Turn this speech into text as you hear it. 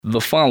The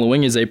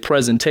following is a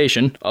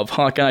presentation of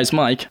Hawkeyes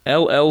Mike,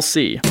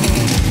 LLC.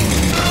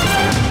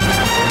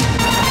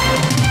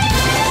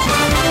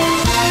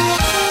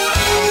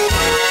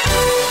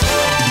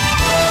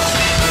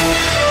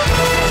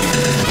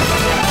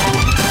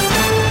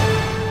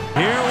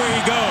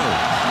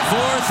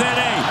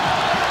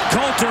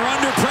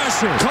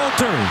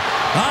 Coulter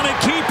on a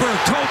keeper.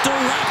 Coulter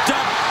wrapped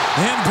up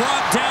and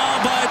brought down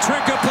by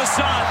Trinka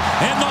Passat.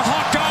 And the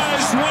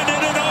Hawkeyes win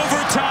it in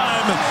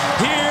overtime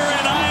here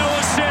in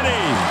Iowa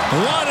City.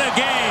 What a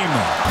game.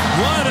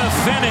 What a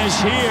finish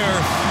here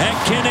at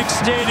Kinnick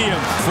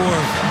Stadium for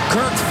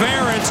Kirk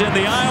Ferentz and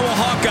the Iowa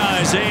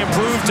Hawkeyes. They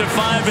improved to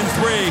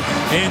 5-3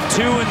 and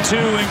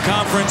 2-2 in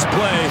conference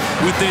play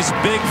with this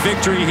big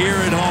victory here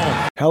at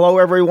home. Hello,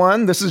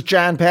 everyone. This is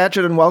John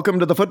Patchett, and welcome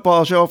to the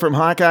Football Show from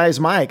Hawkeyes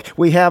Mike.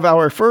 We have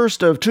our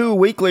first of two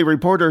weekly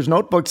Reporter's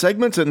Notebook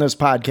segments in this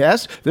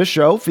podcast. This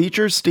show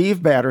features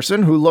Steve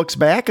Batterson, who looks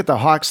back at the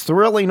Hawks'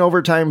 thrilling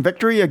overtime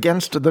victory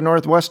against the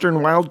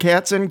Northwestern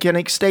Wildcats in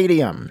Kinnick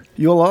Stadium.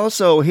 You'll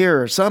also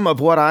hear some of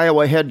what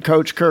Iowa head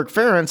coach Kirk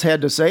Ferentz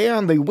had to say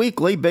on the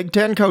weekly Big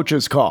Ten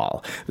Coaches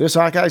Call. This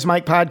Hawkeyes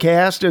Mike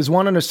podcast is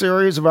one in a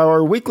series of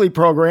our weekly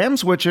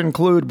programs, which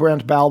include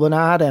Brent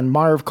Balbinot and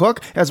Marv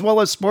Cook, as well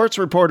as sports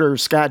reporters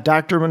Scott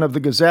Docterman of the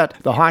Gazette,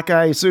 the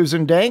Hawkeye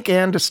Susan Dank,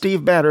 and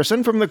Steve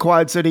Batterson from the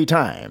Quad City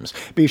Times.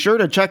 Be sure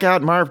to check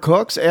out Marv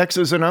Cook's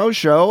X's and O's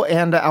show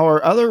and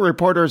our other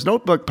Reporter's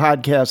Notebook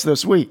podcast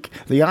this week.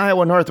 The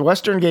Iowa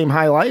Northwestern game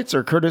highlights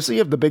are courtesy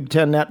of the Big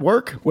Ten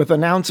Network, with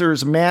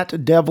announcers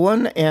Matt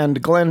Devlin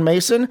and Glenn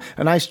Mason.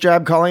 A nice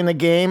job calling the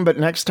game, but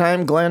next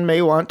time Glenn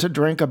may want to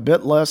drink a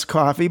bit less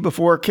coffee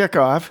before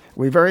kickoff.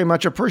 We very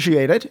much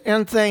appreciate it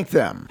and thank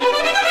them.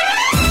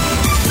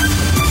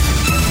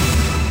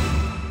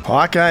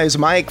 Hawkeyes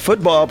Mike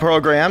football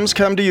programs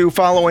come to you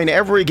following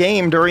every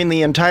game during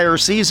the entire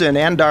season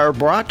and are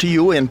brought to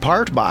you in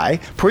part by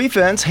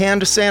Prefense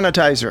Hand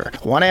Sanitizer.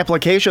 One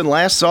application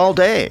lasts all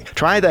day.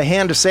 Try the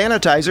hand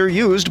sanitizer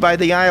used by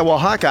the Iowa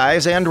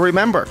Hawkeyes, and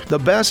remember, the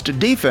best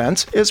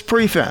defense is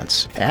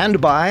Prefense.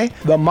 And by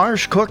the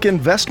Marsh Cook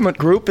Investment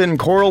Group in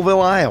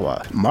Coralville,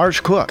 Iowa. Marsh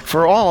Cook,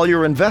 for all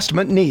your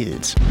investment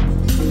needs.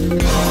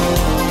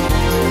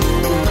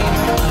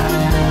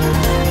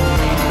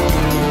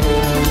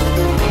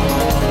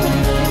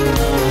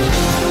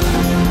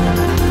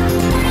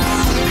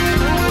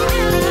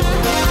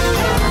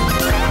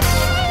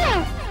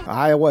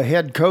 Iowa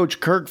head coach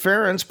Kirk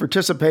Ferentz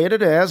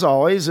participated, as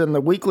always, in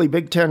the weekly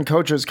Big Ten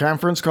Coaches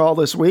Conference Call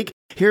this week.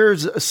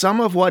 Here's some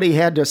of what he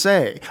had to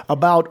say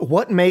about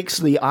what makes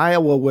the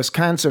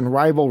Iowa-Wisconsin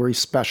rivalry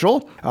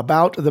special,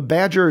 about the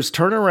Badgers'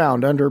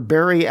 turnaround under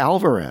Barry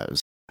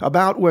Alvarez,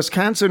 about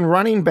Wisconsin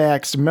running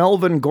backs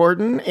Melvin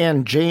Gordon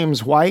and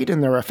James White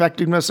and their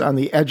effectiveness on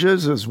the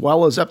edges as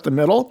well as up the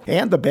middle,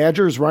 and the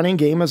Badgers' running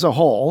game as a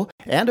whole,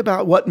 and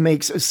about what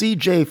makes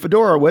C.J.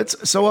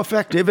 Fedorowicz so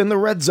effective in the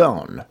red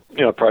zone.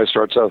 It probably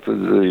starts out with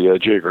the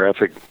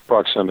geographic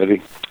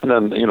proximity, and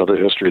then, the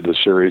history of the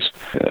series.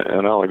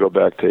 And I only go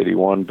back to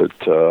 81, but,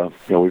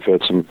 we've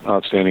had some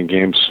outstanding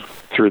games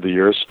through the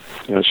years.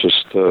 It's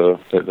just,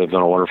 they've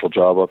done a wonderful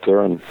job up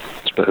there, and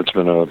it's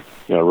been a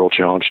real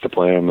challenge to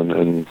play them.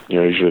 And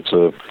usually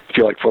if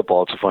you like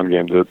football, it's a fun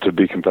game to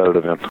be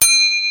competitive in.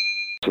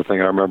 The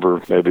thing I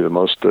remember maybe the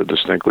most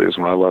distinctly is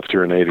when I left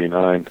here in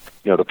 89,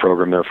 the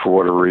program there, for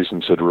whatever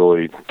reasons, had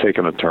really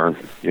taken a turn,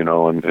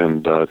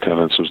 and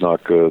attendance was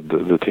not good.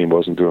 The team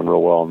wasn't doing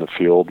real well in the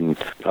field, and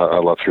I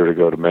left here to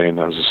go to Maine.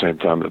 That was the same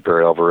time that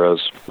Barry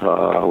Alvarez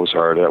was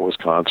hired at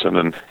Wisconsin,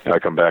 and I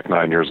come back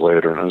 9 years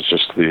later, and it was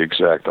just the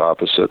exact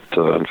opposite.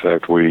 In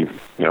fact,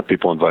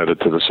 people invited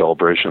to the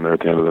celebration there at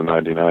the end of the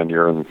 99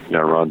 year, and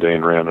Ron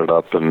Dane ran it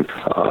up and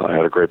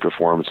had a great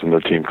performance, and their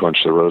team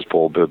clinched the Rose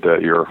Bowl bid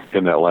that year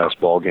in that last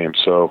ball game.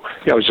 So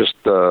it was just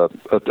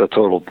a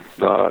total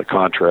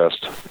contrast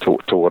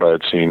to what I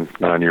had seen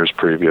 9 years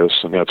previous,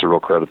 and that's a real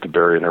credit to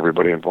Barry and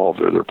everybody involved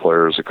there, their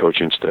players, the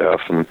coaching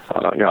staff, and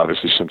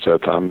obviously since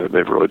that time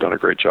they've really done a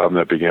great job, and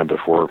that began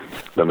before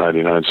the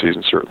 99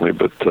 season certainly,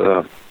 but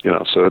so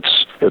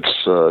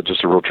it's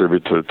just a real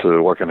tribute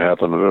to what can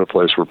happen in a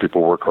place where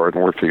people work hard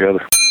and work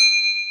together.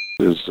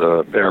 His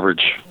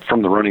average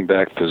from the running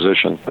back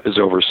position is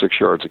over 6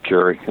 yards a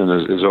carry,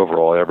 and his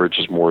overall average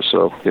is more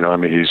so. They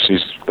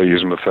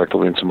use him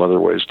effectively in some other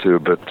ways too,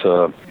 but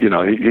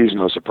he's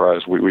no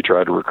surprise. We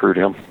tried to recruit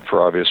him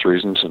for obvious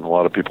reasons, and a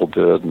lot of people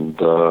did, and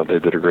they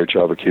did a great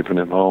job of keeping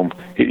him home.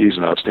 He's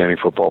an outstanding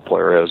football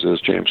player, as is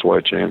James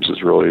White. James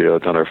has really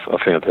done a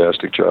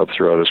fantastic job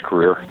throughout his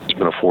career. He's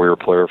been a 4-year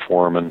player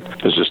for him, and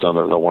has just done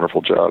a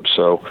wonderful job.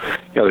 So,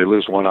 they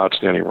lose one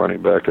outstanding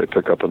running back, they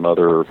pick up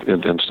another,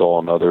 install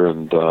another,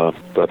 and but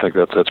I think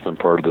that's been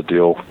part of the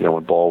deal.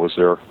 When Ball was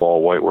there,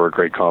 Ball White were a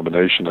great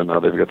combination, and now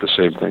they've got the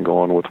same thing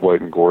going with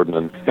White and Gordon.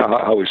 And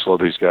how we slow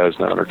these guys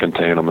down or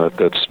contain them,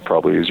 that's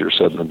probably easier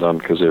said than done,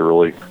 because they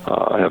really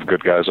have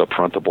good guys up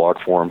front to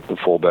block for them. The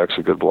fullback's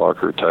a good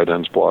blocker, tight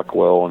ends block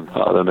well, and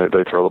then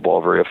they throw the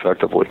ball very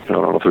effectively. I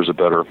don't know if there's a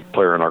better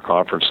player in our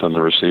conference than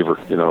the receiver,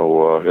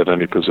 at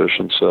any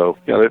position. So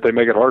they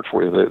make it hard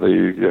for you.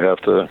 You have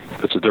to.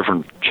 It's a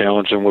different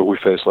challenge than what we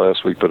faced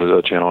last week, but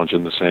it's a challenge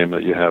in the same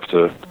that you have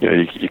to.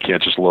 You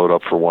can't just load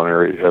up for one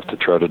area. You have to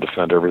try to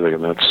defend everything,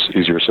 and that's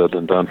easier said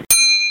than done.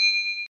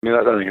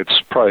 I think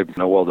it's probably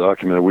well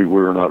documented. We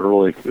were not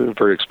really a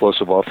very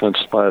explosive offense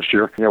last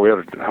year. We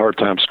had a hard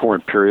time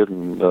scoring, period,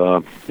 and it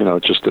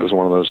was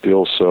one of those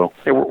deals. So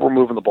we're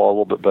moving the ball a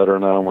little bit better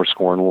now, and we're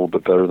scoring a little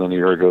bit better than a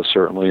year ago,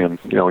 certainly. And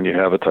when you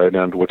have a tight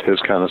end with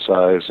his kind of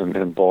size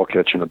and ball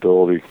catching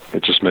ability,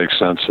 it just makes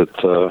sense that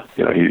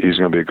he's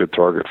going to be a good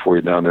target for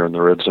you down there in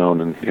the red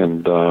zone. And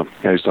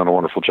he's done a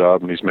wonderful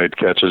job, and he's made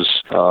catches.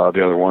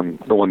 The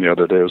one the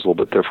other day was a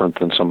little bit different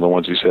than some of the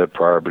ones he's had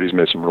prior, but he's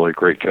made some really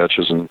great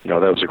catches, and that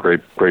was a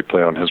great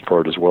play on his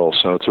part as well.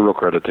 So it's a real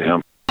credit to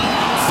him.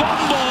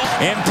 Fumble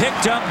and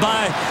picked up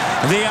by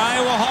the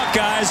Iowa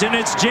Hawkeyes, and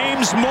it's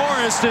James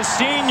Morris, the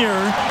senior.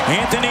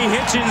 Anthony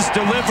Hitchens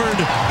delivered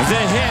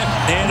the hit,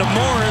 and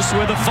Morris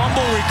with a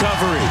fumble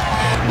recovery.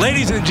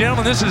 Ladies and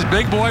gentlemen, this is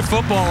big boy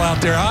football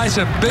out there.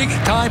 Some big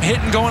time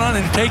hitting going on,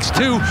 and it takes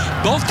two.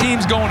 Both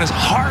teams going as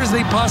hard as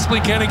they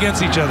possibly can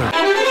against each other.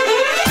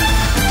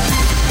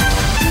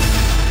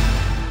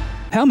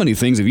 How many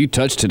things have you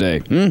touched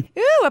today? Ooh,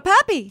 a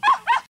puppy.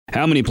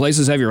 How many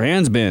places have your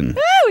hands been?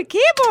 Ooh, a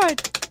keyboard.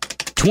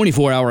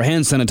 24-hour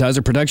hand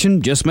sanitizer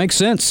protection just makes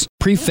sense.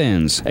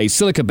 Prefens, a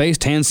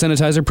silica-based hand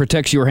sanitizer,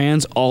 protects your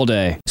hands all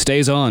day.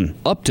 Stays on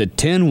up to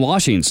 10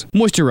 washings.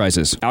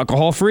 Moisturizes,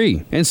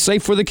 alcohol-free, and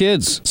safe for the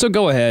kids. So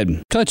go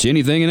ahead, touch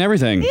anything and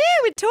everything.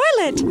 Ooh, a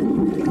toilet.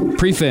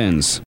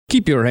 Prefens,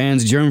 keep your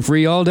hands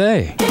germ-free all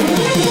day.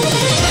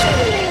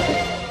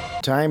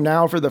 Time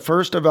now for the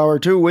first of our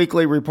 2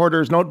 weekly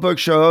Reporter's Notebook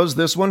shows.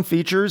 This one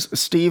features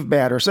Steve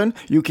Batterson.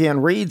 You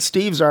can read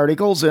Steve's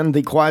articles in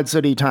the Quad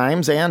City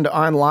Times and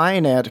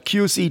online at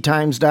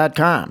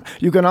qctimes.com.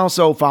 You can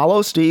also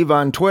follow Steve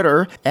on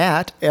Twitter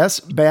at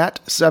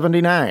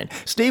SBAT79.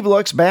 Steve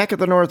looks back at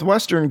the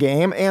Northwestern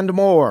game and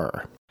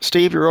more.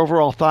 Steve, your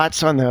overall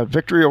thoughts on the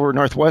victory over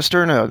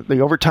Northwestern? The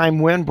overtime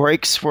win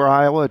breaks for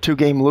Iowa a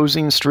 2-game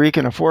losing streak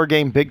and a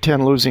 4-game Big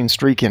Ten losing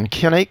streak in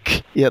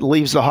Kinnick. It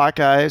leaves the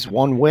Hawkeyes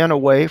 1 win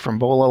away from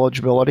bowl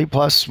eligibility,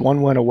 plus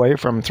 1 win away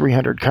from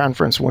 300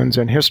 conference wins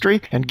in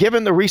history. And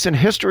given the recent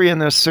history in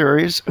this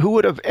series, who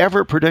would have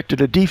ever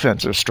predicted a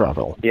defensive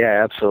struggle?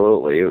 Yeah,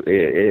 absolutely.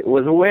 It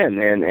was a win,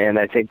 and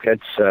I think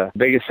that's the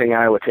biggest thing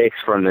Iowa takes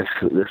from this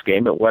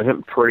game. It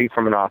wasn't pretty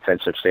from an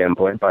offensive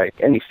standpoint by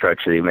any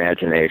stretch of the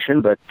imagination,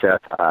 but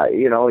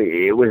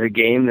it was a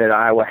game that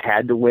Iowa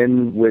had to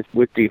win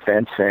with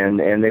defense,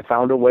 and they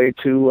found a way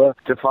to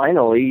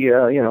finally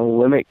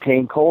limit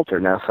Kane Coulter.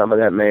 Now, some of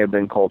that may have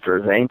been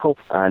Coulter's ankle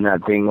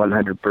not being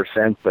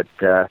 100%, but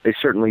they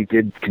certainly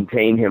did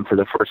contain him for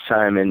the first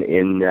time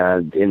in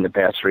the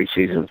past 3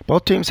 seasons.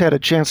 Both teams had a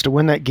chance to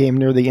win that game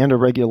near the end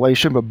of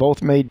regulation, but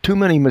both made too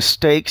many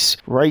mistakes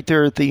right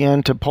there at the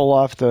end to pull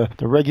off the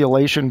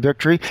regulation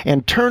victory.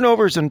 And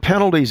turnovers and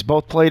penalties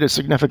both played a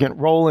significant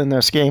role in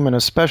this game, and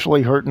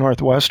especially hurt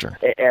Northwestern.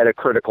 At a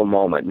critical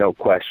moment, no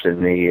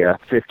question. The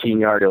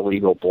 15-yard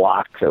illegal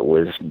block that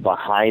was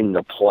behind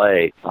the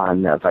play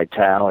on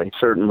Vitale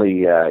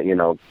certainly,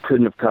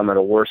 couldn't have come at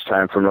a worse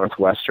time for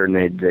Northwestern.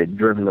 They'd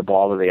driven the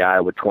ball to the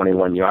Iowa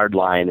 21-yard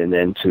line, and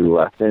then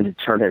to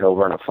turn it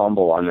over on a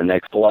fumble on the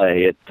next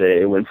play,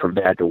 it went from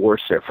bad to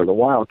worse there for the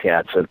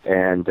Wildcats,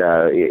 and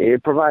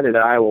it provided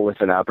Iowa with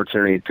an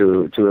opportunity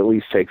to at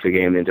least take the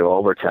game into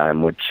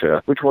overtime, which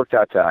worked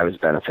out to Iowa's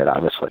benefit,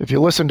 obviously. If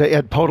you listen to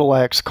Ed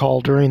Podolak's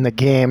call during the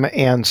game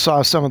and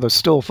saw some of the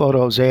still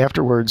photos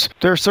afterwards,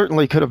 there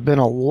certainly could have been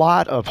a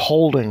lot of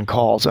holding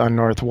calls on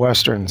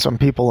Northwestern. Some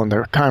people in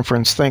their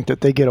conference think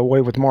that they get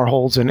away with more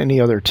holds than any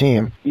other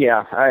team.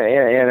 Yeah,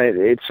 and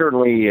it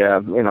certainly,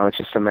 it's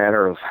just a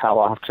matter of how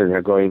often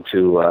they're going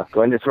to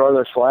throw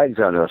those flags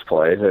on those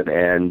plays,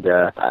 and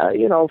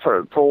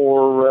for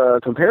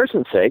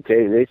comparison's sake,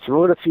 they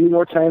threw it a few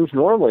more times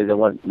normally than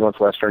what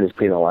Northwestern is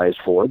penalized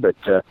for, but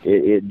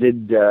it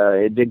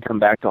did come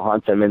back to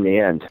haunt them in the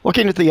end.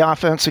 Looking at the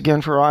offense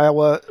again for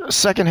Iowa,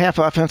 second half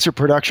offensive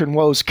production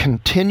woes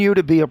continue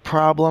to be a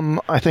problem,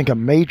 I think a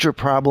major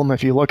problem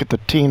if you look at the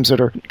teams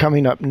that are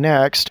coming up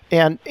next.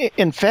 And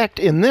in fact,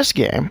 in this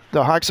game,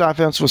 the Hawks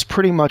offense was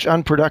pretty much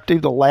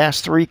unproductive the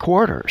last 3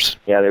 quarters.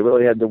 Yeah, they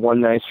really had the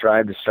one nice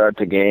drive to start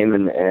the game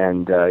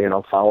and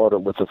followed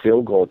it with a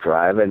field goal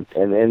drive and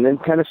then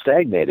kind of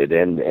stagnated.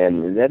 And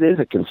that is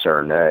a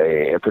concern,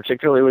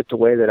 particularly with the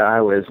way that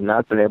Iowa has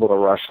not been able to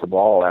rush the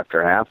ball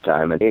after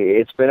halftime. And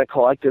it's been a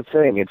collective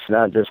thing. It's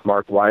not just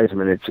Mark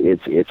Wiseman.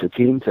 It's a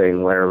team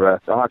thing where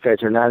the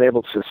Hawkeyes are not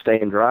able to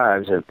sustain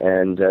drives,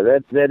 and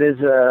that is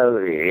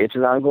it's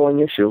an ongoing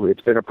issue.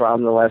 It's been a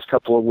problem the last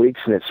couple of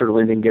weeks, and it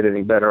certainly didn't get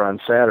any better on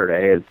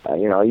Saturday.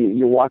 And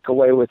you walk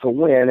away with a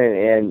win,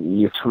 and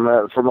you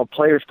from a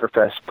player's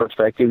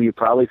perspective, you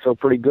probably feel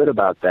pretty good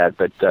about that.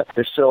 But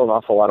there's still an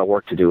awful lot of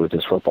work to do with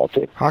this football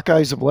team.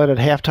 Hawkeyes have led at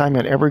halftime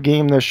in every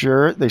game this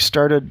year. They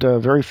started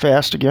very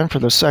fast again for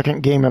the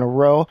second game in a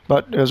row,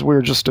 but as we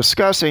were just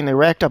discussing, they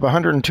racked up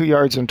 102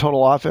 yards in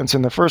total offense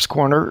in the first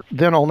quarter,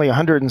 then only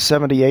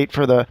 178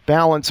 for the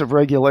balance of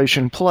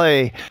regulation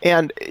play.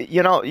 And,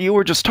 you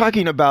were just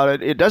talking about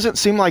it. It doesn't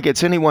seem like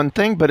it's any one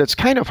thing, but it's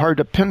kind of hard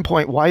to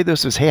pinpoint why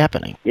this is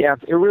happening. Yeah,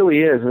 it really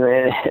is.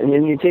 And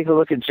then you take a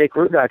look at Jake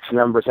Rudak's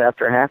numbers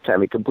after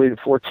halftime. He completed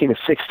 14 of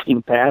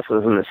 16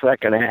 passes in the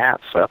second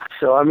half.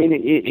 So I mean,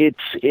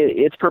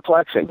 it's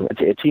perplexing.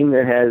 It's a team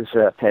that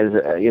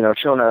has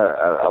shown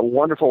a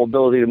wonderful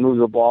ability to move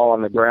the ball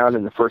on the ground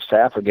in the first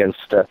half against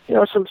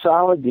some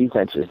solid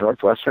defenses.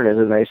 Northwestern has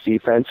a nice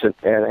defense,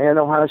 and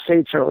Ohio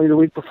State certainly the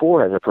week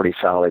before has a pretty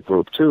solid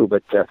group too.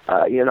 But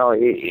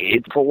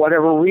for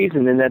whatever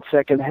reason in that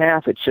second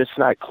half, it's just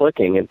not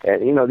clicking. And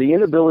the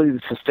inability to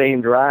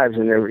sustain drives,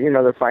 and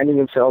they're finding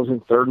themselves in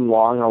third and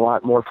long a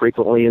lot more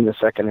frequently in the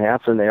second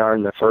half than they are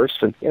in the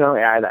first. And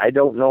I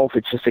don't know if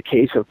it's just a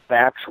case of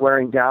backs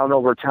wearing down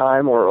over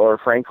time, or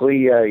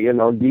frankly,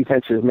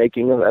 defense is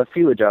making a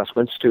few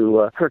adjustments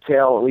to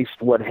curtail at least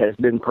what has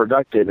been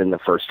productive in the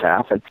first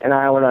half. And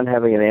Iowa not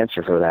having an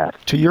answer for that.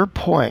 To your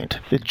point,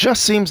 it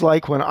just seems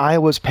like when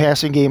Iowa's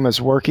passing game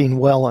is working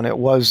well, and it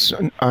was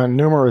on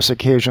numerous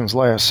occasions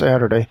last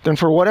Saturday, then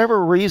for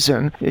whatever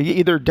reason,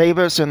 either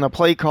Davis in the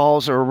play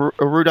calls or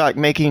Rudock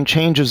making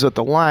changes at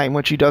the line,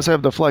 which he does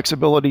have the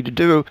flexibility to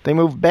do, they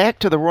move back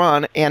to the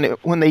run, and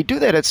when they do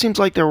that, it seems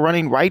like they're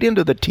running right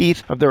into the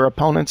teeth of their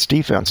opponent's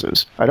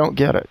defenses. I don't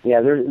get it.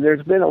 Yeah,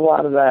 there's been a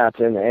lot of that,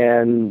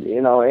 and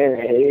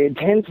it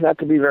tends not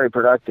to be very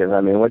productive.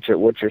 I mean, what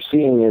you're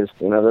seeing is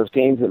those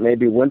games that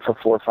maybe went for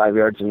 4 or 5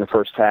 yards in the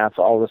first half,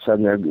 all of a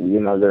sudden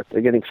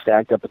they're getting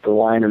stacked up at the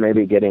line, or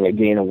maybe getting a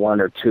gain of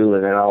 1 or 2,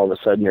 and then all of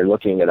a sudden you're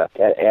looking at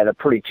a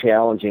pretty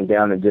challenging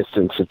down and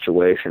distance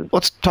situation.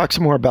 Let's talk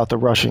some more about the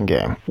rushing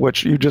game,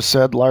 which you just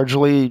said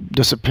largely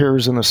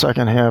disappears in the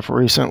second half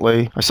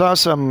recently. I saw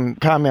some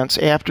comments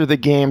after the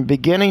game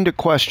beginning to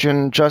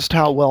question just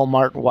how well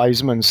Mark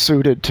Wiseman's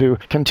suited to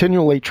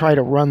continually try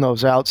to run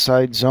those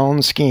outside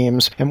zone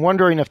schemes, and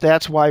wondering if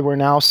that's why we're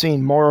now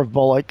seeing more of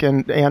Bullock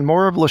and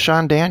more of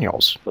LaShawn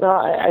Daniels. Well,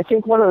 I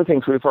think one of the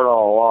things we've heard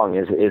all along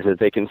is that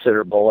they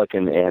consider Bullock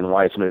and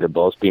Wiseman to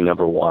both be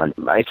number one.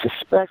 I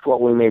suspect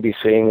what we may be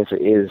seeing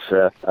is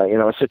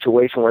a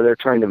situation where they're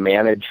trying to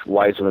manage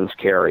Wiseman's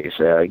carries,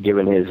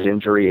 given his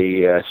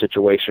injury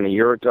situation a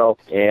year ago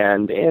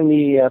and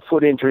the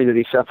foot injury that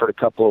he suffered a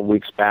couple of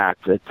weeks back.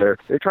 That they're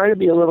trying to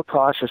be a little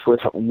cautious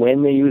with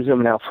when they use him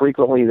and how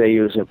frequently they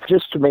use him,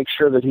 just to make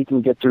sure that he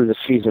can get through the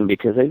season,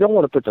 because they don't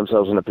want to put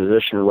themselves in a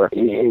position where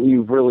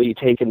you've really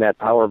taken that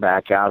power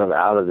back out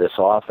of this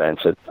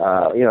offense. And,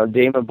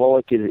 Damon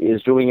Bullock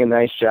is doing a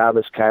nice job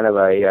as kind of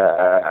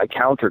a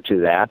counter to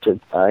that. And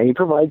he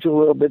provides a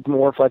little bit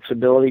more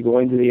flexibility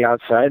going to the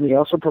outside, and he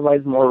also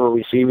provides more of a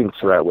receiving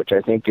threat, which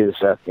I think is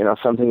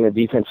something the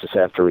defenses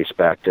have to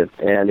respect.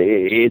 And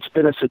it's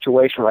been a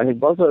situation where I think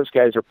both of those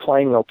guys are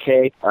playing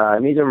okay.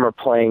 Neither of them are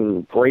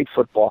playing great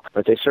football,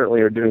 but they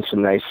certainly are doing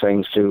some nice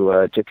things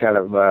to kind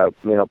of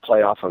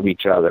play off of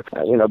each other.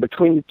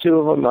 Between the two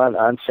of them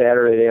on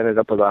Saturday, they ended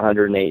up with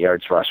 108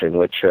 yards rushing,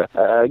 which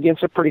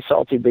against a pretty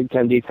salty Big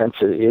Ten defense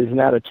is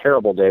not a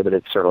terrible day, but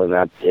it's certainly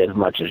not as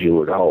much as you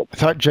would hope. I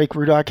thought Jake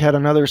Rudock had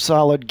another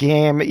solid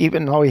game,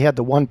 even though he had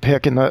the one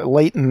pick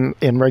late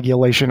in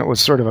regulation. It was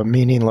sort of a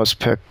meaningless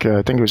pick.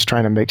 I think he was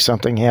trying to make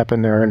something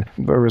happen there, and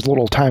there was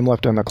little time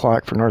left on the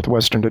clock for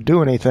Northwestern to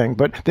do anything.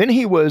 But then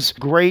he was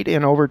great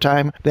in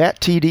overtime. That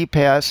TD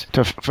pass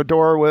to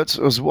Fedorowicz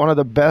was one of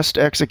the best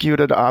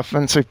executed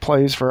offensive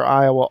plays for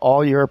Iowa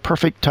all year.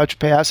 Perfect touch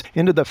pass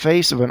into the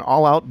face of an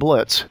all-out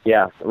blitz.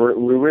 Yeah,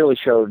 we really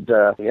showed.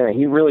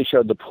 He really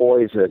showed the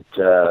poise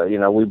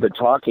that we've been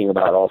talking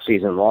about all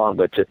season long.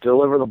 But to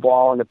deliver the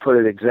ball and to put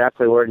it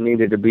exactly where it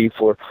needed to be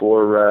for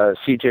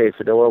C.J.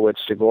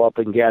 Fedorowicz to go up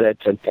and get it,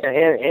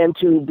 and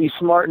to be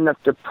smart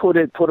enough to put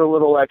a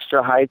little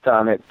extra height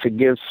on it to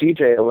give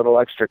C.J. a little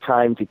extra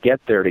time to get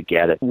there to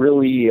get it,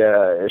 really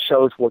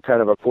shows what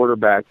kind of a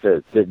quarterback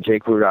that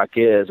Jake Rudock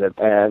is.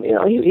 And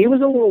he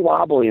was a little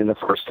wobbly in the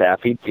first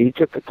half. He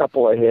took a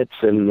couple of hits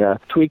and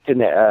tweaked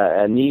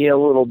a knee a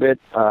little bit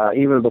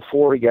even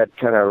before he got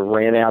kind of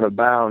ran out of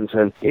bounds.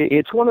 And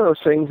it's one of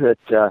those things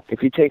that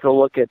if you take a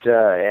look at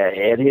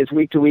his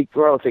week-to-week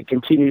growth, it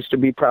continues to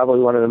be probably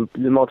one of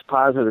the most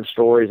positive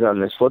stories on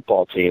this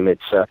football team.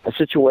 It's a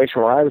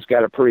situation where Iowa's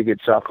got a pretty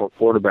good sophomore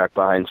quarterback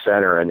behind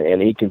center,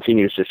 and he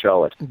continues to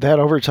show it. That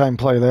overtime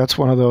play, that's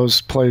one of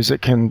those plays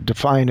that can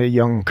define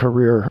a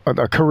career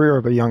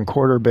of a young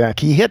quarterback.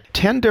 He hit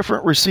 10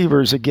 different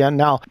receivers again.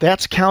 Now,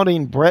 that's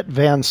counting Brett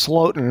Van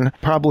Sloten.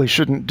 Probably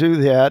shouldn't do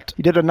that.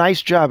 He did a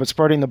nice job at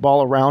spreading the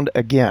ball around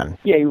again. again.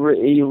 Yeah,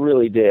 he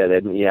really did,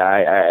 and yeah,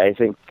 I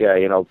think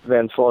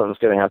Van Fulton's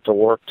going to have to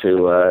work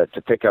to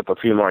pick up a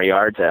few more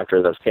yards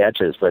after those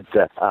catches, but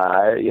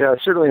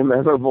certainly a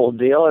memorable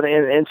deal,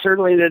 and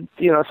certainly that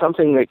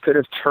something that could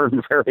have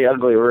turned very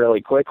ugly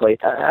really quickly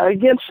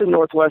against the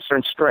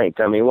Northwestern strength.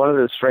 I mean, one of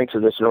the strengths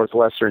of this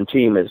Northwestern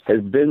team has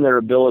been their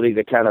ability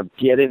to kind of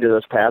get into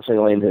those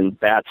passing lanes and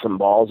bat some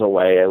balls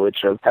away,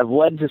 which have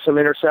led to some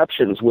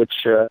interceptions,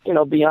 which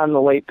beyond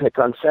the late pick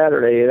on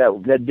Saturday,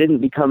 that didn't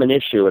become an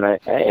issue,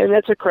 and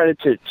that's a credit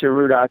to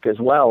Rudock as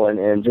well,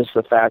 and just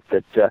the fact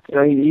that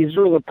he's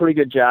doing a pretty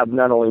good job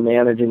not only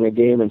managing the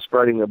game and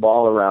spreading the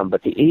ball around,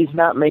 but he's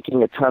not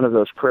making a ton of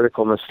those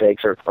critical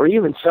mistakes or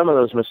even some of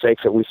those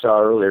mistakes that we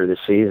saw earlier this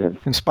season.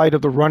 In spite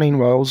of the running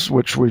woes,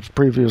 which we've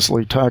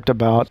previously talked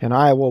about, and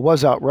Iowa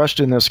was outrushed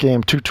in this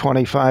game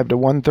 225 to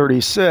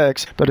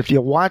 136, but if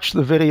you watch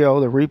the video,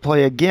 the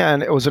replay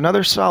again, it was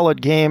another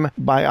solid game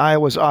by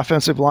Iowa's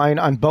offensive line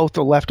on both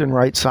the left and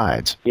right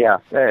sides. Yeah,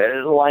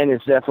 the line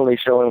is definitely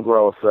showing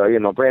growth.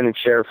 Brandon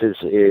Sheriff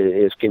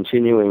is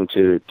continuing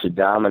to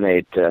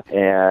dominate,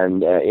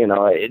 and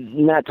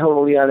not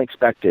totally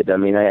unexpected. I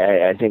mean,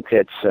 I think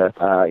that's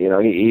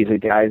he's a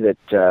guy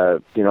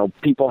that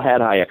people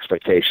had high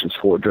expectations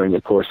for during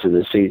the course of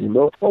the season.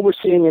 But what we're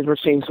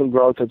seeing some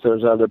growth at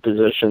those other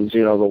positions. The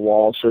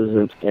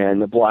Walshes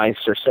and the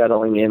Blythes are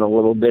settling in a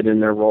little bit in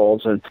their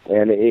roles, and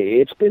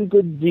it's been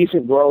good,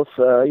 decent growth.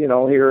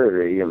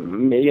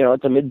 Here,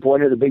 at the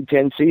midpoint of the Big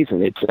Ten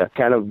season, it's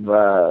kind of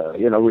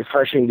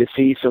refreshing to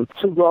see some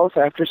growth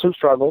after some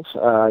struggles.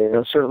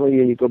 Certainly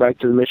you go back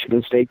to the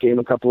Michigan State game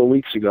a couple of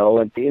weeks ago,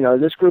 and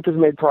this group has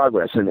made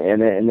progress,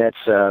 and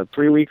that's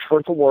 3 weeks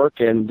worth of work,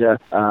 and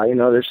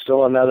there's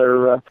still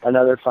another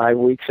 5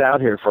 weeks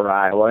out here for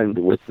Iowa, and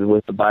with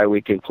the bye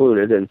week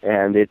included,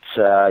 and it's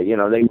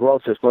the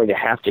growth is going to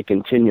have to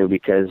continue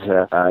because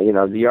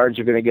the yards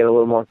are going to get a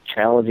little more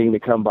challenging to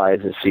come by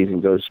as the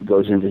season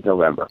goes into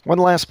November. One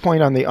last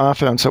point on the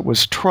offense that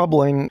was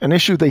troubling, an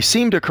issue they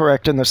seemed to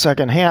correct in the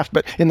second half,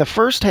 but in the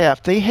first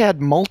half they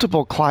had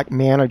multiple clock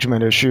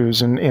management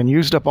issues and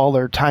used up all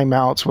their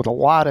timeouts with a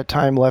lot of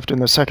time left in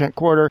the second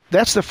quarter.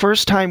 That's the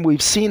first time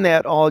we've seen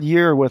that all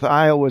year with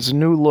Iowa's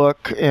new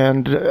look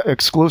and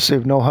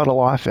exclusive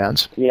no-huddle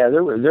offense. Yeah,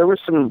 there was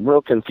some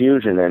real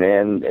confusion,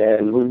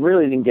 and we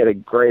really didn't get a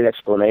great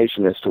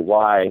explanation as to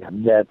why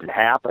that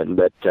happened,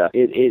 but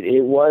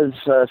it was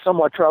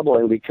somewhat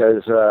troubling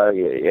because,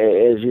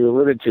 as you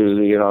alluded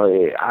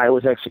to,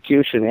 Iowa's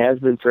execution has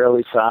been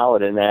fairly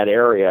solid in that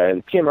area,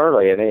 and came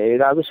early,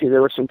 and obviously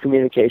there were some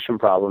communication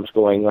problems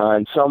going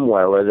on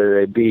somewhere, whether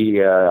it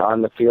be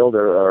on the field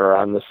or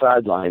on the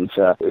sidelines.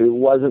 It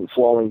wasn't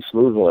flowing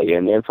smoothly,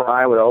 and for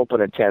Iowa to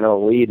open a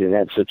 10-0 lead in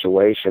that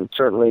situation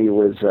certainly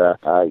was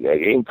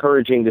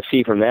encouraging to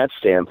see from that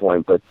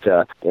standpoint, but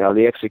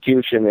the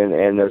execution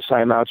and those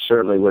timeouts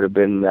certainly would have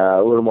been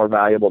a little more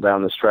valuable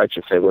down the stretch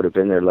if they would have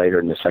been there later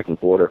in the second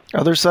quarter.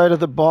 Other side of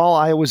the ball,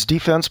 Iowa's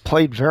defense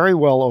played very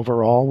well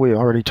overall. We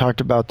already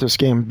talked about this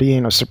game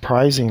being a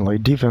surprisingly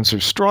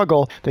defensive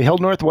struggle. They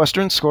held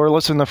Northwestern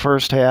scoreless in the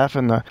first half,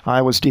 and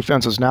Iowa's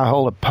defense has now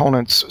held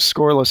opponents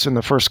scoreless in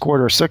the first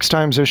quarter 6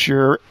 times this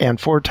year and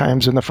 4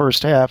 times in the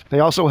first half. They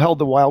also held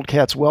the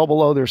Wildcats well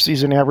below their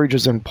season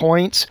averages in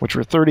points, which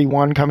were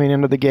 31 coming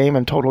into the game,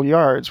 and total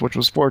yards, which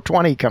was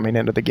 420 coming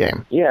into the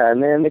game. Yeah,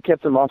 and then they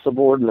kept them off the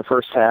board in the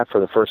first half for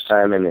the first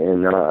time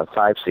in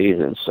 5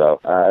 seasons. So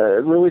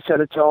it really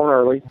set a tone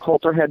early.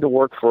 Coulter had to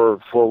work for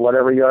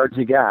whatever yards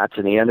he got,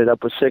 and he ended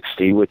up with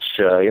 60, which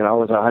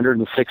was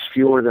 106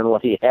 fewer than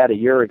what he had a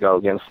year ago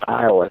against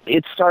Iowa.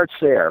 It starts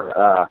there.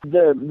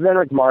 The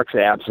Venrick Marks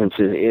absence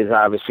is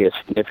obviously a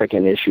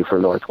significant issue for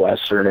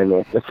Northwestern,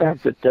 and the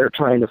fact that they're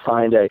trying to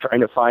find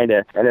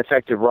an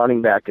effective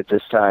running back at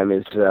this time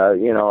is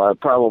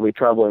probably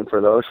troubling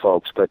for those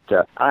folks. But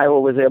Iowa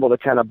was able to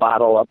kind of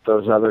bottle up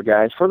those other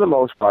guys for the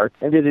most part,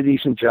 and did a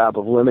decent job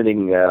of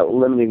limiting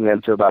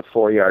them to about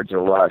 4 yards a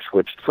rush,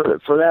 which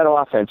for that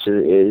offense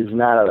is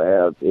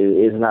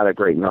not a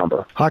great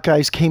number.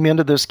 Hawkeyes came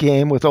into this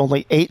game with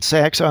only 8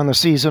 sacks on the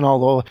season,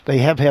 although they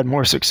have had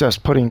more success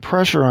putting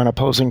pressure on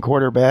opposing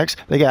quarterbacks.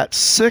 They got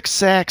 6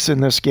 sacks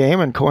in this game,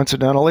 and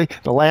coincidentally,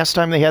 the last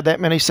time they had that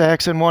many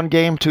sacks in one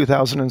game,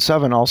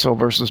 2007, also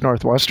versus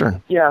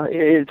Northwestern. Yeah,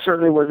 it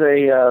certainly was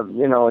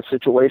a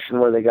situation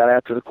where they got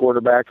after the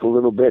quarterback a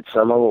little bit.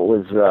 Some of it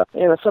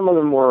was, some of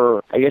them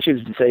were, I guess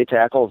you could say,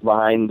 tackles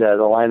behind the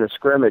line of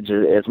scrimmage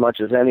as much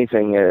as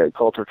anything.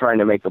 Coulter trying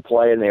to make a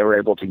play, and they were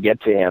able to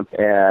get to him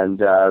and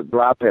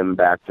drop him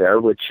back there,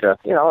 which,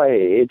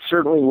 it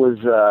certainly was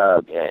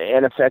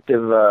an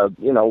effective,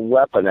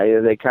 weapon.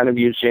 They kind of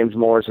used James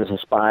Morris as a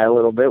spy a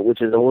little bit,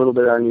 which is a little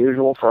bit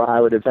unusual for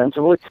Iowa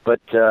defensively, but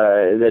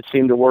that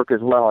seemed to work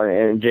as well,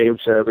 and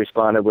James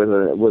responded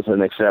with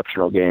an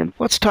exceptional game.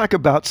 Let's talk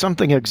about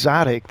something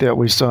exotic that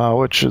we saw,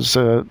 which is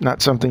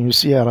not something you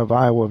see out of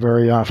Iowa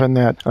very often,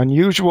 that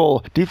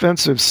unusual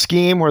defensive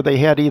scheme where they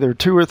had either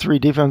 2 or 3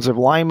 defensive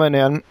linemen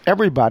and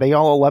everybody,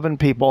 all 11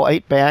 people,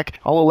 8 back,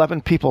 all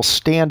 11 people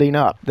standing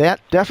up. That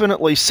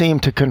definitely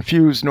seemed to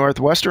confuse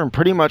Northwestern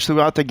pretty much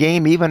throughout the game,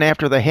 game, even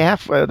after the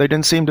half, they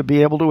didn't seem to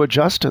be able to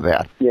adjust to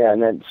that. Yeah,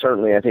 and that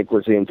certainly, I think,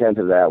 was the intent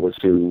of that, was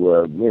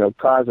to,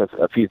 cause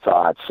a few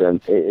thoughts.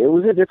 And it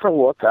was a different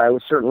look. I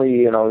was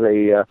certainly,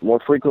 they more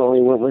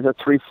frequently went with a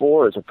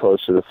 3-4 as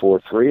opposed to the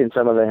 4-3, and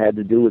some of it had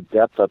to do with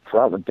depth up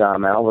front with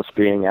Dom Alves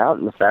being out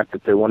and the fact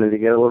that they wanted to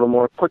get a little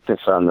more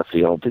quickness on the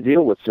field to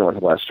deal with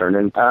Northwestern.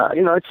 And,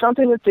 it's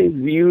something that they've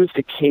used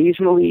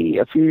occasionally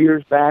a few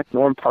years back.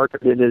 Norm Parker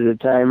did it a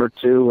time or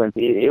two, and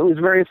it was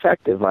very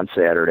effective on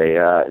Saturday.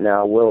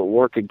 Now, will it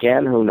work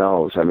again? Who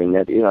knows? I mean,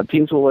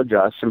 teams will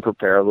adjust and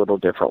prepare a little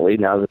differently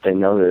now that they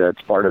know that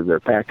that's part of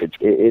their package.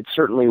 It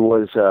certainly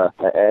was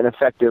an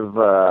effective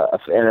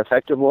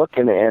look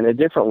and a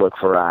different look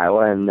for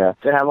Iowa, and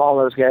to have all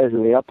those guys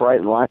in the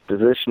upright and locked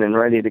position and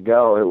ready to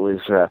go,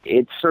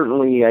 it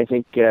certainly, I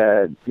think,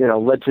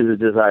 led to the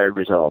desired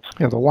results.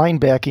 Yeah, the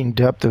linebacking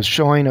depth is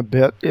showing a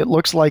bit. It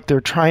looks like they're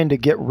trying to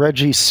get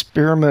Reggie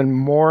Spearman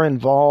more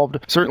involved,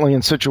 certainly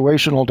in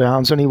situational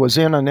downs, and he was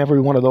in on every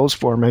one of those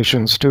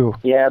formations too.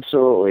 Yeah,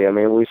 absolutely. I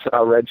mean, we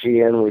saw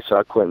Reggie in, we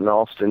saw Quentin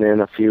Alston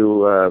in a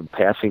few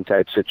passing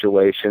type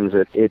situations.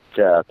 It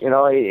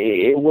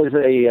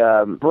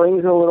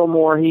brings a little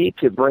more heat.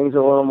 It brings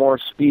a little more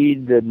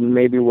speed than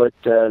maybe what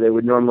they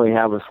would normally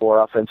have with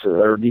 4 offensive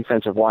or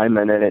defensive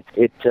linemen, and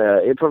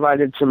it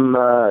provided some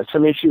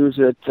issues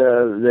that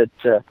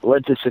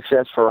led to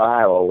success for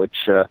Iowa,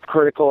 which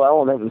critical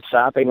element in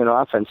stopping an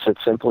offense that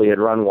simply had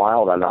run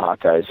wild on the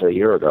Hawkeyes a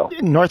year ago.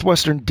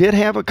 Northwestern did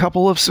have a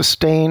couple of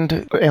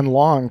sustained and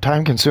long,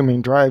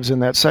 time-consuming drives in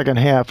that second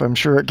half. I'm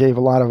sure it gave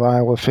a lot of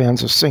Iowa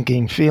fans a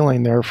sinking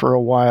feeling there for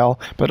a while,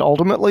 but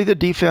ultimately the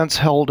defense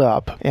held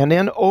up. And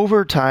in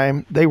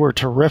overtime, they were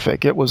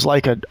terrific. It was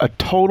like a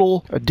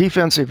total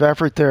defensive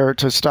effort there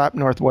to stop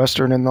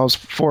Northwestern in those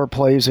 4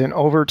 plays in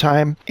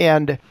overtime.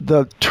 And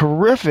the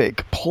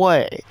terrific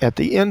play at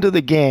the end of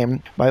the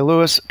game by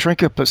Louis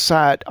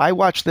Trinka-Passat, I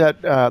watched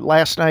that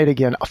last night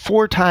again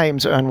 4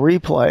 times on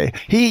replay.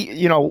 He,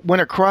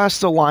 went across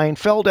the line,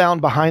 fell down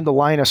behind the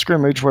line of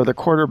scrimmage where the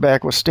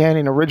quarterback was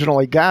standing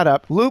originally, got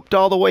up, looped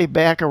all the way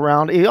back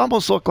around. He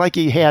almost looked like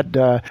he had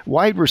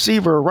wide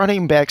receiver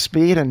running back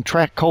speed and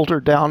tracked Coulter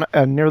down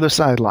near the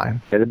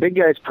sideline. Yeah, the big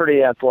guy's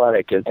pretty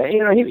athletic. And,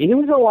 he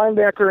was a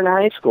linebacker in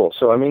high school,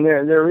 so I mean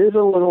there is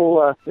a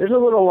little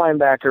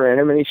linebacker in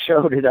him, and he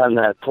showed it on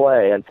that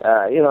play. And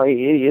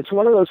it's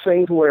one of those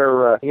things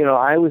where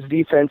Iowa's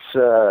defense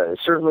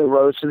certainly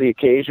rose to the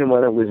occasion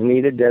when it was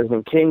needed.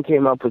 Desmond King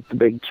came up with the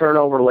big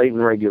turnover late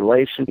in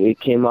regulation. He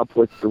came up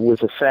with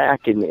a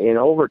sack in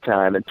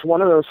overtime. It's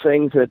one of those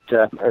things that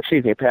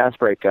pass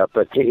breakup.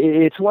 But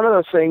it's one of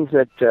those things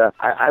that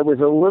I was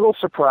a little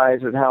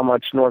surprised at how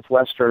much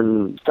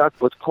Northwestern stuck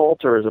with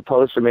Coulter as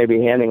opposed to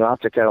maybe handing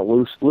off to kind of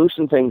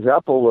loosen things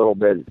up a little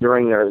bit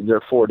during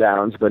their 4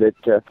 downs. But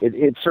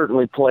it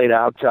certainly played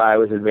out to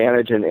Iowa's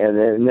advantage, and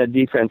the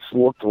defense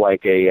looked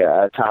like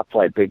a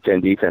top-flight Big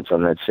Ten defense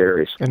on that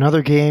series.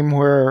 Another game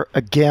where,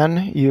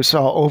 again, you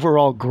saw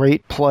overall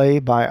great play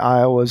by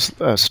Iowa's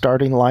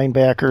starting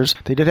linebackers.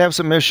 They did have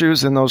some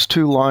issues in those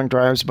 2 long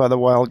drives by the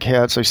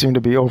Wildcats. They seem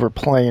to be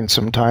overplaying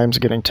sometimes,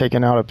 getting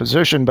taken out of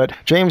position. But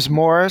James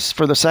Morris,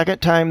 for the second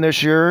time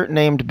this year,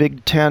 named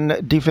Big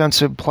Ten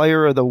Defensive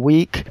Player of the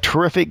Week.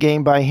 Terrific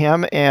game by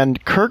him.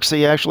 And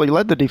Kirksey actually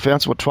led the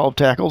defense with 12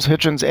 tackles.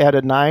 Hitchens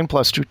added 9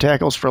 plus 2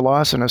 tackles for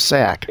loss and a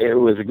sack. It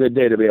was a good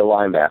day to be a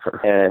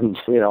linebacker. And,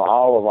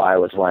 all of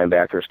Iowa's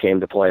linebackers came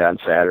to play on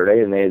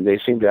Saturday, and they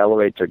seemed to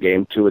elevate their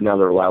game to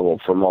another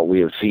level from what we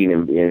have seen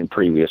in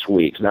previous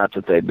weeks. Not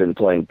that they've been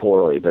playing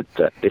poorly, but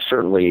they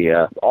certainly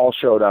all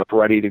showed up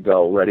ready to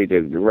go, ready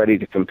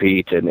to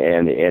compete, and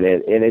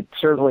it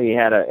certainly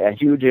had a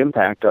huge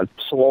impact on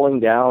slowing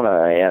down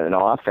an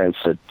offense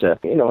that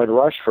had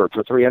rushed for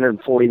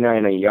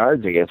 349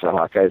 yards against the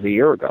Hawkeyes a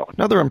year ago.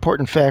 Another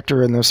important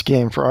factor in this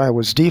game for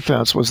Iowa's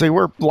defense was they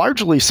were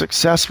largely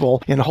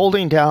successful in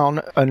holding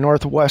down a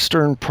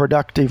Northwestern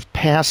productive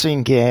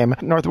passing game.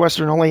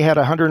 Northwestern only had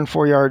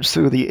 104 yards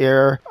through the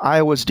air.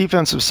 Iowa's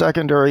defensive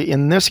secondary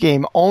in this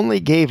game only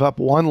gave up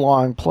 1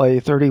 long play,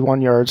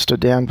 31 yards to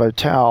Dan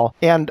Vitale,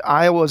 and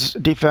Iowa's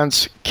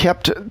defense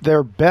kept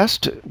their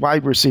best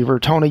wide receiver,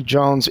 Tony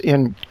Jones,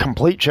 in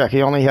complete check.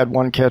 He only had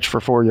 1 catch for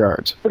 4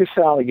 yards. Pretty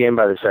solid game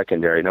by the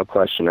secondary, no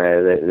question.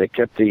 They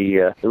kept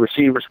the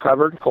receivers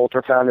covered.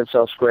 Coulter found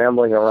himself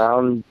scrambling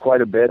around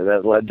quite a bit.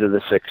 That led to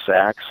the 6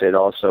 sacks. It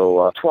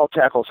also 12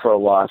 tackles for a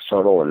loss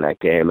total in that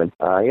game. And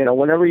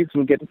whenever you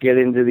can get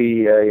into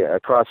the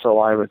across the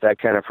line with that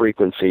kind of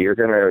frequency, you're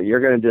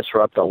gonna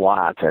disrupt a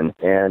lot. And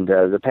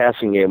the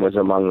passing game was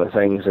among the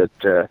things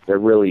that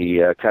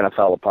really kind of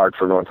fell apart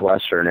for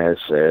Northwestern as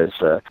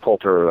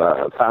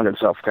Coulter found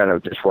himself kind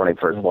of just running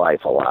for his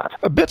life a lot.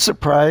 A bit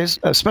surprised,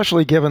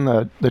 especially given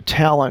the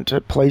talent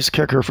at place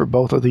kicker for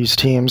both of these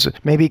teams.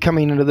 Maybe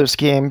coming into this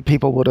game,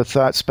 people would have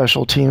thought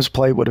special teams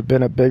play would have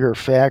been a bigger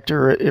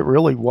factor. It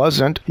really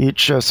wasn't.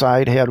 Each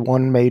side had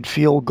 1 made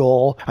field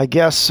goal. I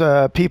guess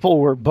people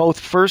were both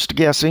first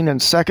guessing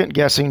and second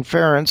guessing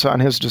Ferentz on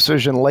his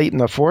decision late in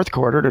the 4th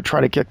quarter to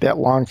try to kick that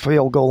long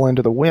field goal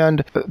into the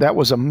wind. That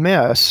was a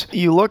miss.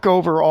 You look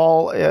overall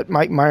all at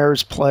Mike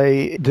Meyer's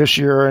play this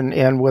year,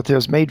 and with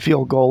his made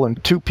field goal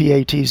and 2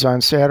 PATs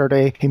on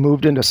Saturday, he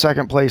moved into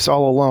second place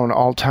all alone,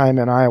 all-time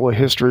in Iowa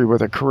history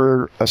with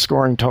a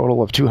scoring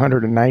total of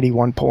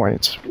 291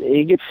 points.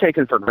 He gets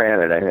taken for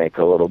granted, I think,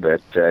 a little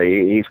bit.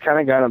 He's kind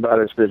of gone about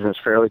his business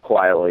fairly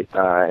quietly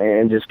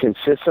and just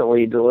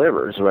consistently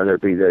delivers, whether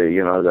it be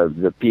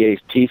the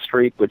PAT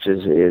streak, which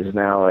is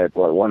now at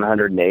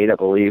 108, I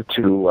believe,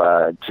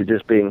 to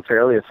just being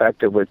fairly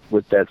effective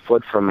with that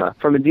foot from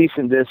a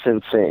decent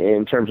distance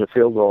in terms of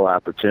field goal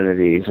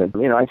opportunities.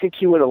 And I think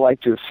he would have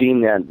liked to have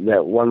seen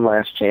that one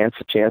last chance,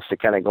 a chance to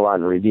kind of go out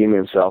and redeem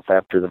himself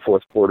after the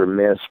fourth quarter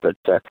miss. But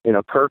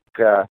Kirk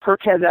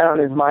had that on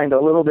his mind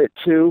a little bit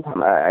too.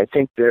 I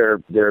think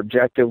their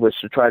objective was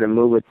to try to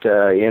move it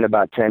in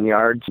about 10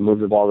 yards, move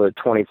the ball to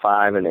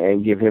 25,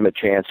 and give him a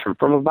chance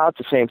from about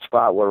the same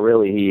spot where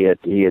really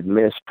he had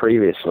missed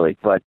previously.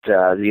 But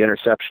the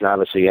interception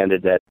obviously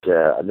ended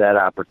that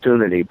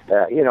opportunity.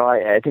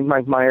 I think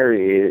Mike Meyer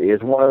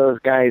is one of those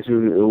guys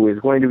who is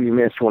going to be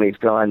missed when he's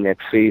gone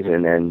next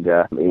season, and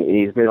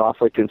he's been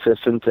awfully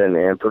consistent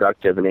and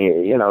productive. And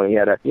he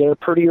had a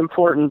pretty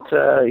important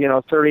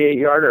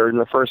 38-yarder in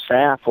the first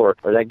half, or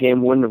that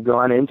game wouldn't have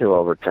gone into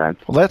overtime.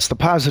 Well, that's the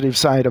positive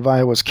side of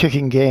Iowa's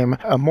kicking game.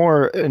 A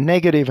more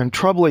negative and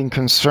troubling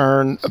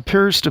concern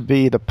appears to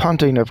be the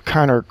punting of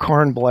Connor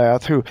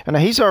Kornblath, and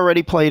he's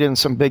already played in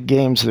some big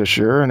games this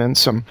year and in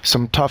some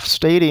tough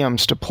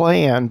stadiums to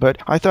play in, but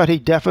I thought he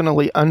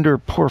definitely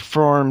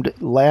underperformed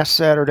last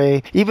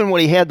Saturday. Even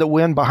when he had the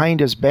win behind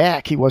his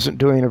back, he wasn't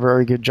doing a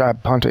very good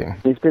job punting.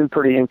 He's been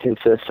pretty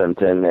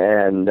inconsistent, and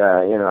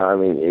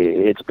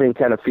it's been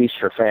kind of feast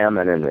or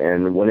famine,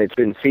 and when it's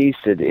been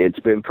feasted, it's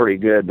been pretty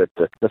good, but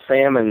the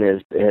famine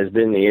has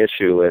been the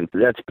issue, and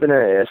that's been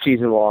a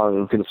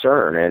season-long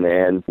concern,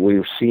 and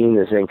we've seen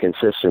this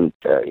inconsistent,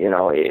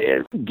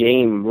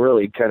 game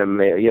really kind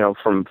of,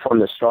 from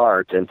the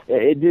start, and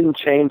it didn't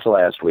change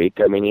last week.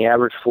 I mean, he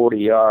averaged 40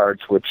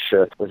 yards, which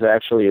was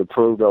actually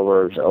improved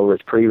over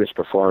his previous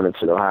performance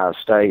at Ohio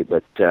State,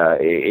 but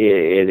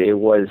it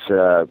was,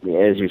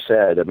 as you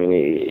said, I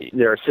mean,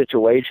 there are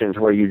situations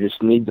where you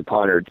just need the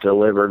punter to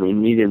deliver, and you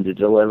need him to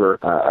deliver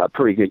a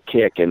pretty good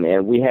kick,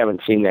 and we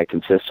haven't seen that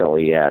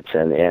consistently yet,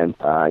 and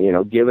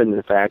given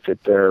the fact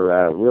that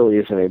there really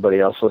isn't anybody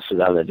else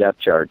listed on the depth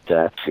chart,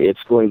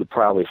 it's going to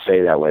probably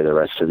stay that way the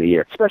rest of the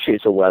year, especially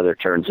as the weather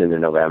turns into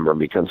November and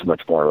becomes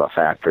much more of a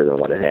factor than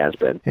what it has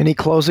been. Any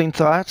closing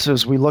thoughts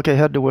as we look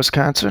ahead to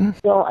Wisconsin?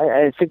 Well,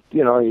 I think,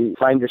 you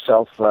find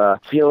yourself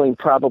feeling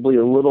probably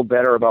a little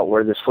better about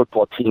where this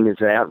football team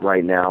is at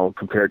right now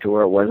compared to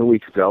where it was a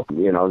week ago.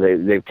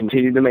 They've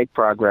continued to make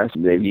progress.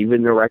 They've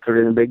evened their record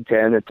in the Big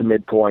Ten at the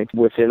midpoint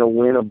within a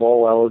win of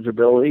bowl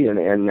eligibility,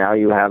 and now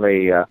you have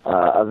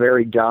a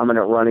very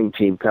dominant running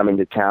team coming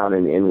to town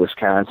in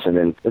Wisconsin,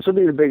 and this will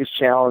be the biggest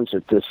challenge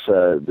that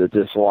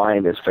this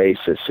line has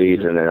faced this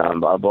season, and on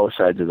both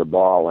sides of the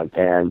ball.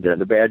 And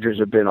the Badgers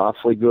have been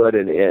awfully good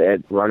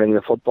at running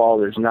the football.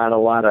 There's not a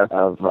lot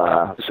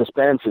of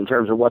suspense in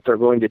terms of what they're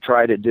going to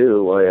try to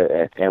do,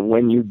 and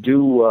when you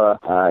do,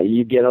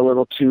 you get a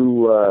little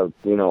too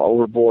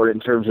overboard in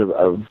terms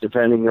of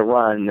defending the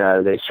run.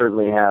 They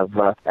certainly have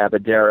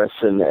Abadaris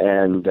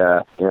and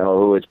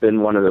who has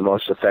been one of the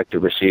most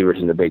effective receivers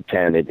in the Big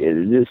Ten.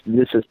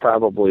 This is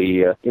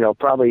probably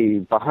probably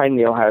behind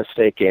the Ohio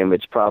State game.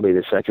 It's probably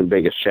the second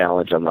biggest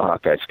challenge on the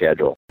Hawkeye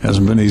schedule.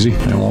 Hasn't been easy.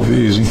 It won't be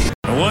easy.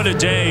 What a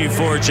day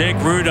for Jake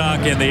Rudock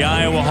and the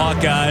Iowa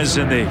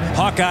Hawkeyes and the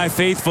Hawkeye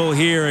faithful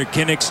here at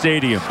Kinnick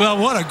Stadium. Well,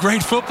 what a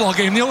great football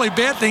game. The only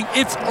bad thing,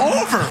 it's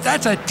over.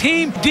 That's a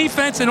team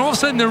defense, and all of a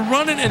sudden they're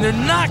running, and they're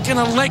not going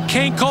to let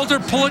Kane Coulter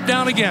pull it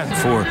down again.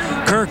 For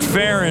Kirk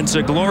Ferentz,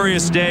 a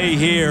glorious day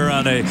here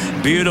on a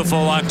beautiful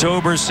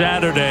October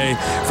Saturday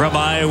from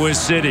Iowa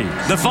City.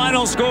 The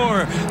final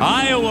score,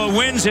 Iowa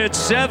wins it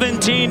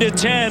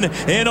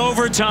 17-10 in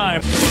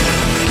overtime.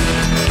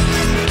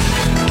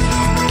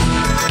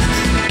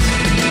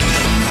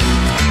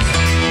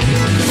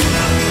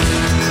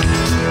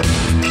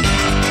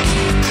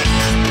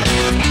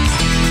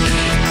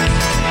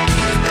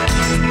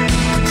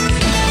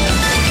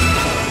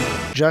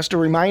 Just a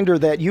reminder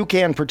that you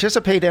can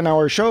participate in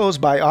our shows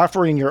by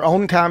offering your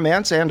own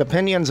comments and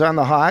opinions on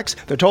the Hawks.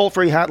 The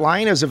toll-free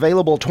hotline is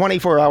available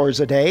 24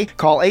 hours a day.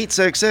 Call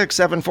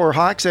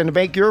 866-74-HAWKS and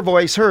make your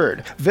voice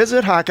heard.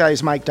 Visit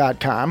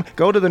HawkeyesMike.com,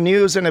 go to the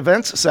News and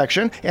Events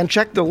section, and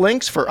check the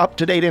links for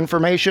up-to-date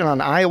information on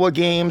Iowa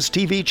games,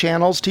 TV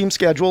channels, team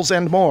schedules,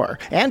 and more.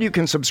 And you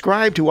can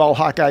subscribe to all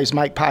Hawkeyes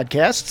Mike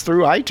podcasts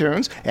through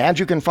iTunes, and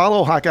you can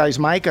follow Hawkeyes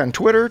Mike on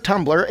Twitter,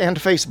 Tumblr, and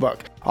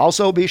Facebook.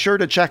 Also, be sure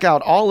to check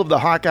out all of the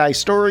Hawkeye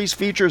stories,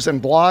 features,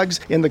 and blogs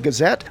in the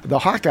Gazette, the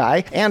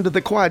Hawkeye, and the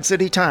Quad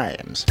City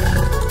Times.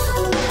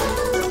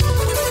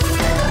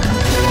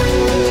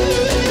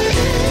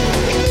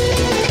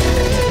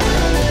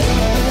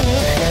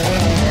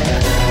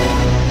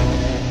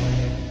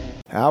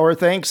 Our Our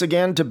thanks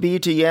again to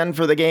BTN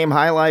for the game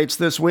highlights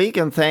this week,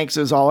 and thanks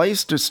as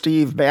always to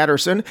Steve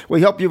Batterson.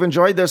 We hope you've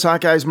enjoyed this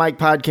Hawkeyes Mike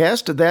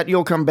podcast, that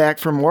you'll come back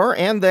for more,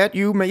 and that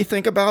you may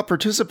think about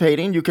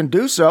participating. You can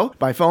do so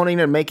by phoning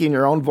and making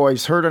your own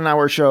voice heard on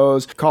our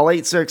shows. Call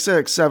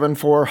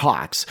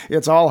 866-74-HAWKS.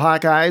 It's all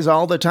Hawkeyes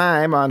all the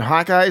time on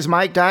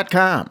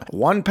HawkeyesMike.com.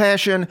 One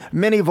passion,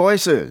 many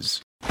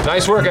voices.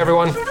 Nice work,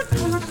 everyone.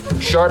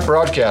 Sharp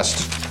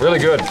broadcast. Really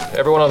good.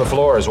 Everyone on the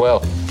floor as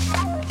well.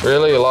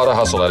 Really a lot of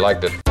hustle. I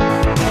liked it.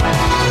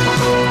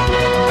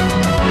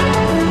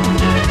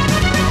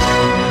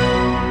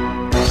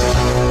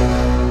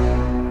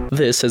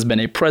 This has been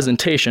a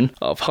presentation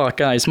of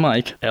Hawkeyes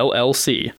Mike, LLC.